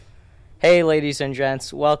Hey, ladies and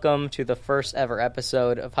gents, welcome to the first ever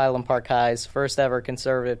episode of Highland Park High's first ever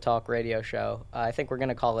conservative talk radio show. I think we're going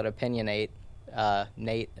to call it Opinionate.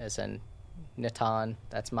 Nate, as in Natan,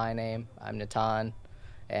 that's my name. I'm Natan,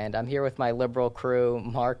 and I'm here with my liberal crew,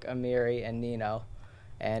 Mark, Amiri, and Nino.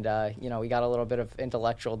 And, we got a little bit of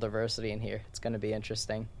intellectual diversity in here. It's going to be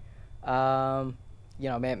interesting.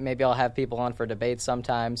 Maybe I'll have people on for debates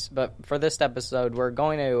sometimes. But for this episode, we're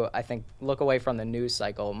going to, I think, look away from the news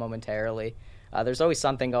cycle momentarily. There's always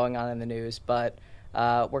something going on in the news, but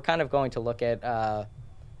we're kind of going to look at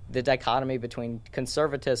the dichotomy between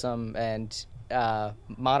conservatism and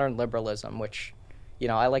modern liberalism, which,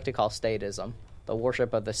 I like to call statism, the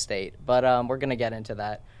worship of the state. But we're going to get into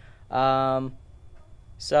that.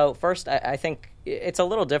 So first, I think it's a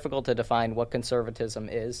little difficult to define what conservatism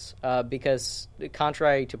is because,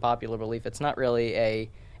 contrary to popular belief, it's not really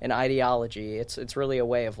an ideology. It's really a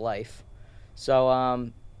way of life. So,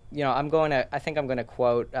 I think I'm going to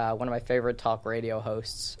quote one of my favorite talk radio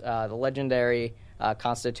hosts, the legendary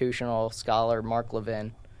constitutional scholar Mark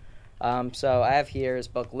Levin. So I have here his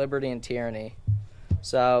book, Liberty and Tyranny.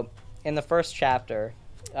 So in the first chapter,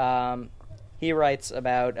 he writes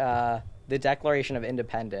about the Declaration of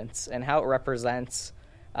Independence and how it represents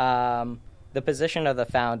the position of the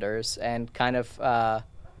founders and kind of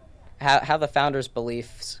how the founders'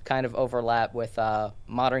 beliefs kind of overlap with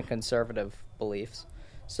modern conservative beliefs.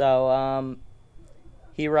 So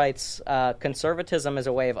he writes, conservatism is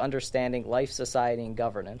a way of understanding life, society, and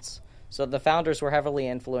governance. So the founders were heavily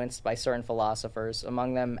influenced by certain philosophers,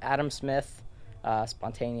 among them Adam Smith,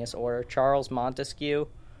 spontaneous order, Charles Montesquieu,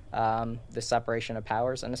 the separation of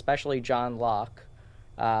powers, and especially John Locke,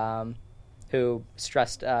 who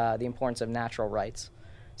stressed the importance of natural rights.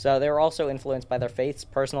 So they were also influenced by their faiths,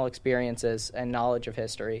 personal experiences, and knowledge of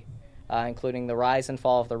history, including the rise and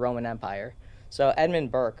fall of the Roman Empire. So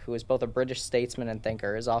Edmund Burke, who is both a British statesman and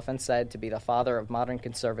thinker, is often said to be the father of modern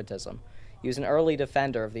conservatism. He was an early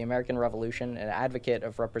defender of the American Revolution and advocate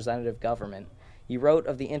of representative government. He wrote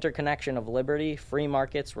of the interconnection of liberty, free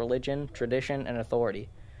markets, religion, tradition, and authority.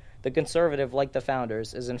 The conservative, like the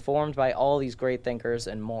founders, is informed by all these great thinkers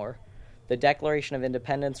and more. The Declaration of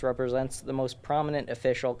Independence represents the most prominent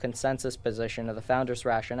official consensus position of the founders'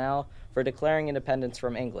 rationale for declaring independence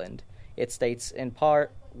from England. It states, in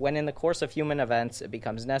part, when in the course of human events it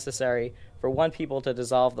becomes necessary for one people to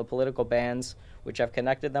dissolve the political bands which have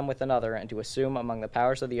connected them with another and to assume among the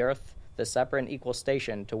powers of the earth the separate and equal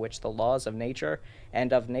station to which the laws of nature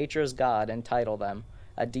and of nature's God entitle them,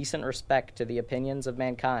 a decent respect to the opinions of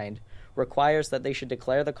mankind, requires that they should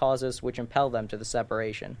declare the causes which impel them to the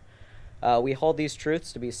separation. We hold these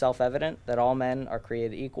truths to be self-evident, that all men are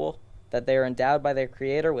created equal, that they are endowed by their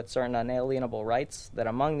Creator with certain unalienable rights, that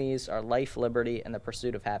among these are life, liberty, and the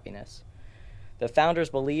pursuit of happiness. The founders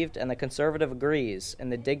believed, and the conservative agrees, in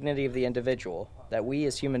the dignity of the individual, that we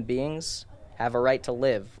as human beings have a right to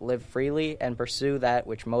live freely, and pursue that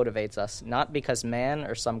which motivates us, not because man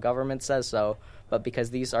or some government says so, but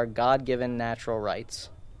because these are God-given natural rights.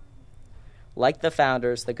 Like the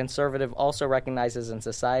founders, the conservative also recognizes in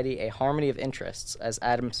society a harmony of interests, as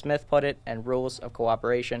Adam Smith put it, and rules of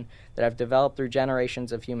cooperation that have developed through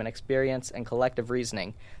generations of human experience and collective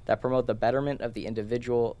reasoning that promote the betterment of the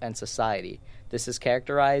individual and society. This is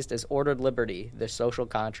characterized as ordered liberty, the social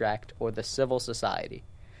contract, or the civil society.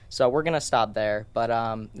 So we're going to stop there, but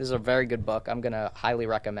this is a very good book. I'm going to highly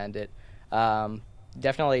recommend it.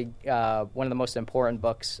 Definitely one of the most important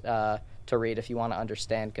books to read if you want to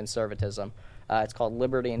understand conservatism. It's called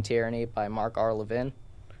Liberty and Tyranny by Mark R. Levin.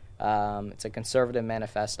 It's a conservative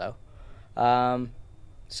manifesto.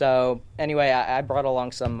 So anyway, I brought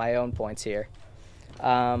along some of my own points here.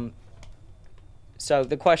 So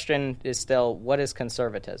the question is still, what is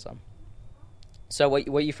conservatism? So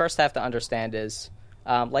what you first have to understand is,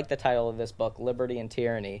 like the title of this book, Liberty and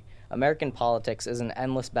Tyranny, American politics is an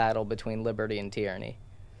endless battle between liberty and tyranny.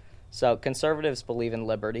 So conservatives believe in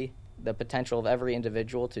liberty, the potential of every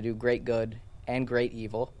individual to do great good and great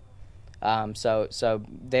evil. So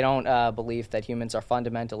they don't believe that humans are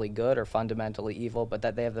fundamentally good or fundamentally evil, but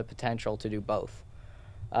that they have the potential to do both.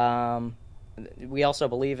 We also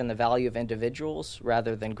believe in the value of individuals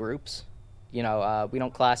rather than groups. We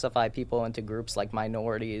don't classify people into groups like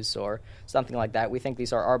minorities or something like that. We think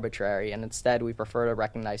these are arbitrary, and instead we prefer to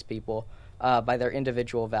recognize people by their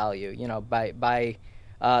individual value, by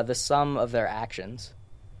the sum of their actions.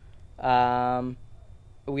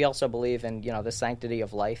 We also believe in, the sanctity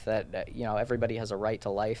of life, that, everybody has a right to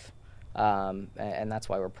life, and that's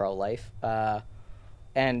why we're pro-life.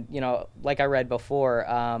 And, like I read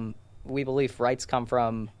before, we believe rights come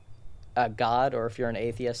from God, or if you're an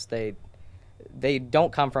atheist, they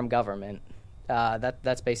don't come from government.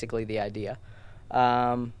 That's basically the idea.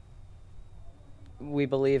 We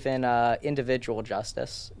believe in individual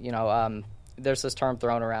justice. There's this term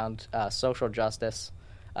thrown around, social justice,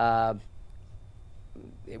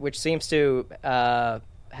 which seems to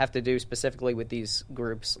have to do specifically with these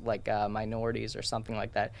groups like minorities or something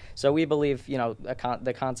like that. So we believe,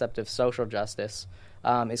 the concept of social justice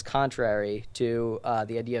is contrary to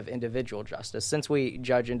the idea of individual justice, since we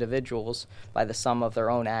judge individuals by the sum of their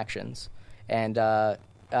own actions and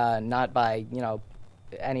not by,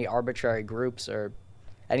 any arbitrary groups or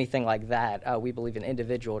anything like that. We believe in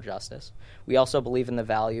individual justice. We also believe in the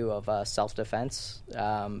value of self-defense,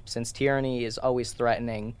 since tyranny is always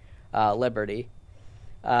threatening liberty.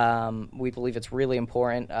 We believe it's really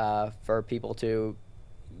important for people to,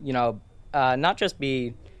 not just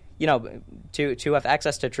be, to have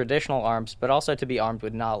access to traditional arms, but also to be armed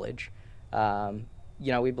with knowledge.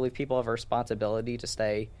 We believe people have a responsibility to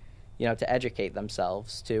stay, to educate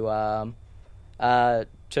themselves, to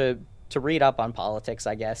read up on politics,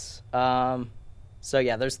 I guess. So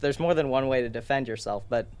yeah, there's more than one way to defend yourself,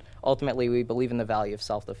 but ultimately we believe in the value of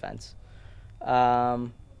self-defense.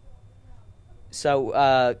 There's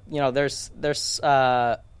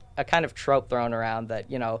a kind of trope thrown around that,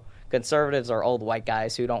 conservatives are old white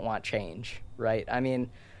guys who don't want change, right? I mean,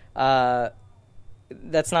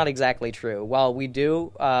 that's not exactly true. While we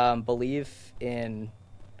do believe in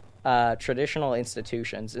traditional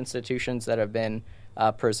institutions that have been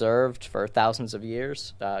preserved for thousands of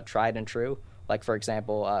years, tried and true, like, for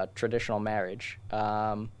example, traditional marriage,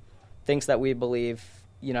 things that we believe,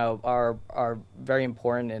 are very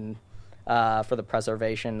important in for the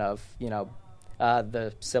preservation of,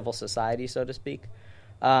 the civil society, so to speak.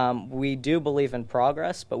 We do believe in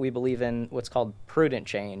progress, but we believe in what's called prudent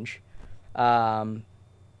change.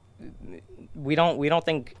 We don't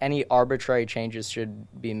think any arbitrary changes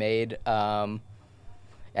should be made, and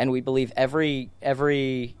we believe every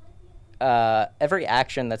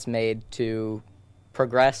action that's made to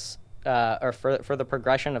progress or for the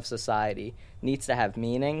progression of society needs to have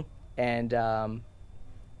meaning, and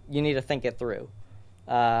you need to think it through.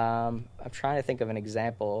 I'm trying to think of an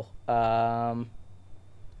example.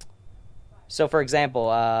 So, for example,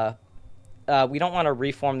 we don't want to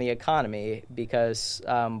reform the economy because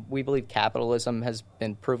we believe capitalism has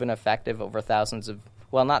been proven effective over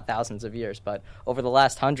not thousands of years, but over the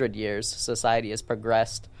last 100 years, society has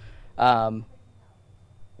progressed, to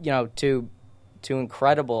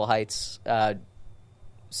incredible heights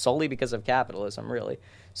solely because of capitalism, really.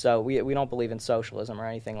 So we don't believe in socialism or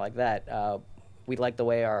anything like that. We like the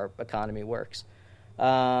way our economy works.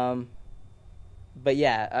 But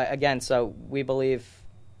yeah, again, so we believe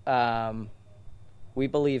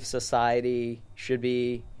society should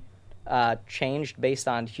be changed based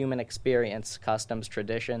on human experience, customs,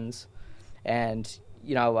 traditions, and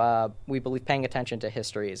we believe paying attention to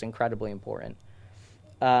history is incredibly important.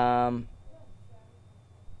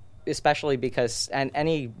 Especially because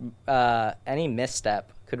any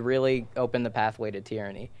misstep could really open the pathway to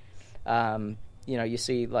tyranny. You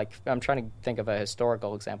see, like, I'm trying to think of a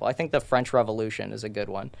historical example. I think the French Revolution is a good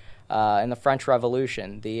one. In the French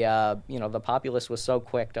Revolution, the populace was so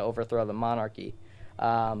quick to overthrow the monarchy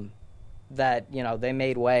that, they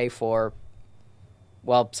made way for,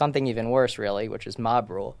 something even worse, really, which is mob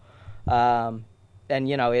rule. And,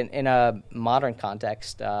 in a modern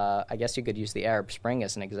context, I guess you could use the Arab Spring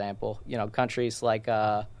as an example. Countries like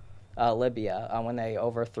Libya, when they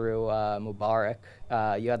overthrew Mubarak,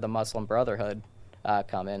 you had the Muslim Brotherhood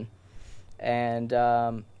come in. And,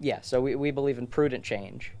 so we believe in prudent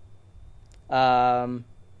change. And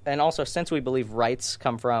also, since we believe rights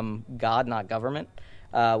come from God, not government,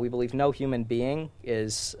 we believe no human being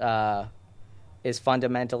is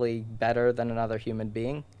fundamentally better than another human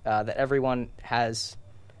being, that everyone has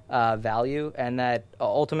value, and that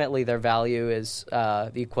ultimately their value is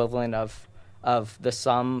the equivalent of the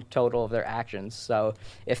sum total of their actions. So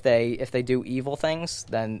if they do evil things,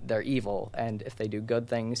 then they're evil, and if they do good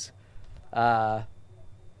things,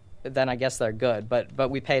 then I guess they're good. But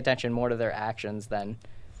we pay attention more to their actions than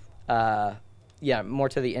more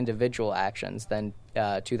to the individual actions than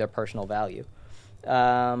to their personal value.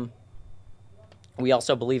 We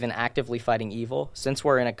also believe in actively fighting evil. Since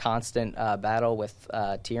we're in a constant battle with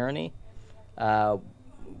tyranny,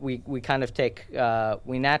 we kind of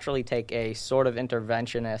we naturally take a sort of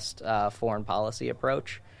interventionist foreign policy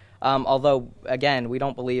approach. Although, again, we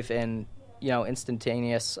don't believe in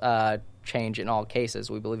instantaneous change in all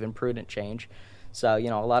cases. We believe in prudent change. So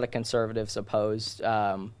a lot of conservatives opposed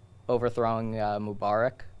overthrowing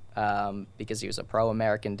Mubarak because he was a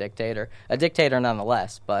pro-American dictator, a dictator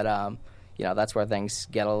nonetheless. But that's where things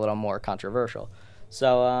get a little more controversial.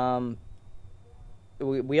 So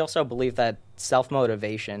we also believe that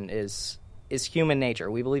self-motivation is human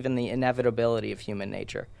nature. We believe in the inevitability of human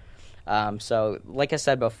nature. So like I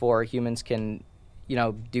said before, humans can,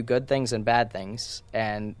 do good things and bad things,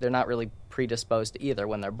 and they're not really predisposed to either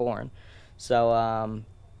when they're born. So,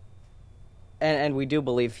 and we do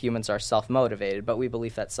believe humans are self-motivated, but we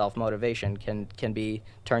believe that self-motivation can be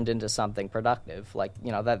turned into something productive. Like,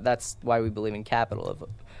 that's why we believe in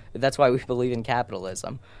capitalism. That's why we believe in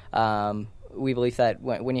capitalism. We believe that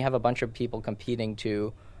when you have a bunch of people competing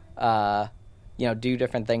to, do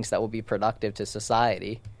different things that will be productive to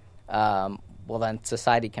society, well, then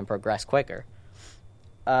society can progress quicker.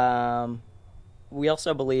 We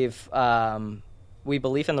also believe we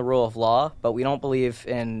believe in the rule of law, but we don't believe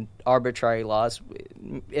in arbitrary laws.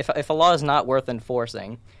 If a law is not worth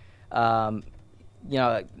enforcing, one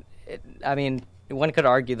could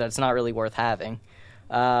argue that it's not really worth having.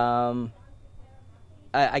 I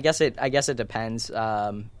guess it depends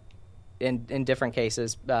in different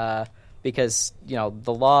cases because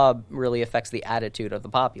the law really affects the attitude of the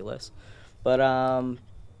populace. But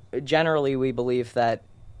generally, we believe that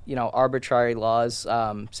arbitrary laws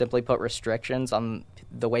simply put restrictions on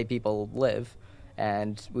the way people live,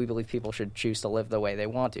 and we believe people should choose to live the way they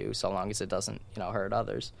want to, so long as it doesn't hurt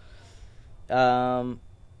others. And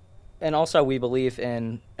also, we believe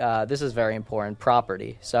in this is very important,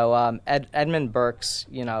 property. So Edmund Burke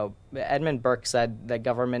said that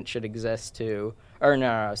government should exist said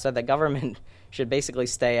that government should basically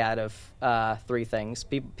stay out of three things.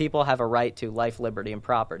 People have a right to life, liberty, and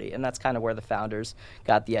property, and that's kind of where the founders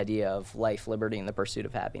got the idea of life, liberty, and the pursuit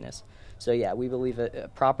of happiness. So yeah, we believe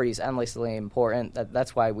that property is endlessly important.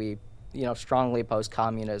 That's why we strongly oppose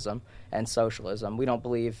communism and socialism. We don't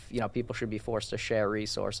believe people should be forced to share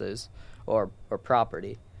resources or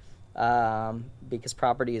property, because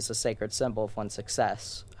property is a sacred symbol of one's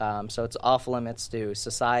success. So it's off limits to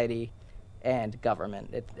society and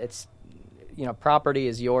government. It's property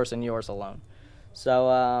is yours and yours alone. So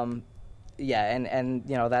and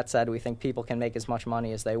that said, we think people can make as much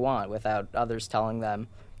money as they want without others telling them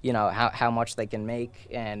how much they can make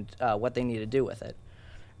and what they need to do with it.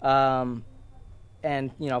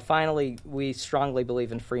 Finally, we strongly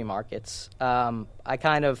believe in free markets. I'm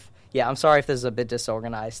sorry if this is a bit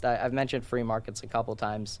disorganized. I've mentioned free markets a couple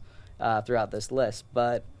times throughout this list,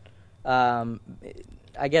 but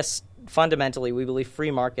I guess fundamentally we believe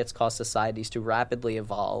free markets cause societies to rapidly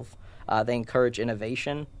evolve. They encourage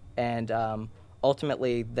innovation, and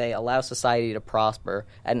ultimately they allow society to prosper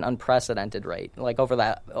at an unprecedented rate. Like over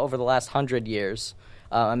the last 100 years,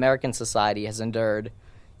 American society has endured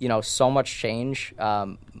so much change,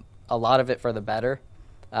 a lot of it for the better,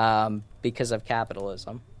 because of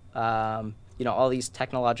capitalism. All these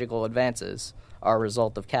technological advances are a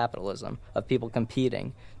result of capitalism, of people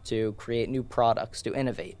competing to create new products, to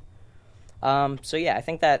innovate. I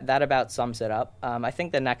think that about sums it up. I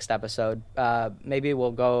think the next episode, maybe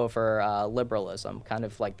we'll go over liberalism, kind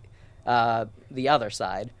of like the other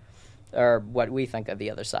side, or what we think of the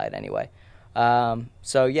other side anyway.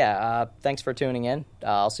 Thanks for tuning in.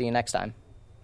 I'll see you next time.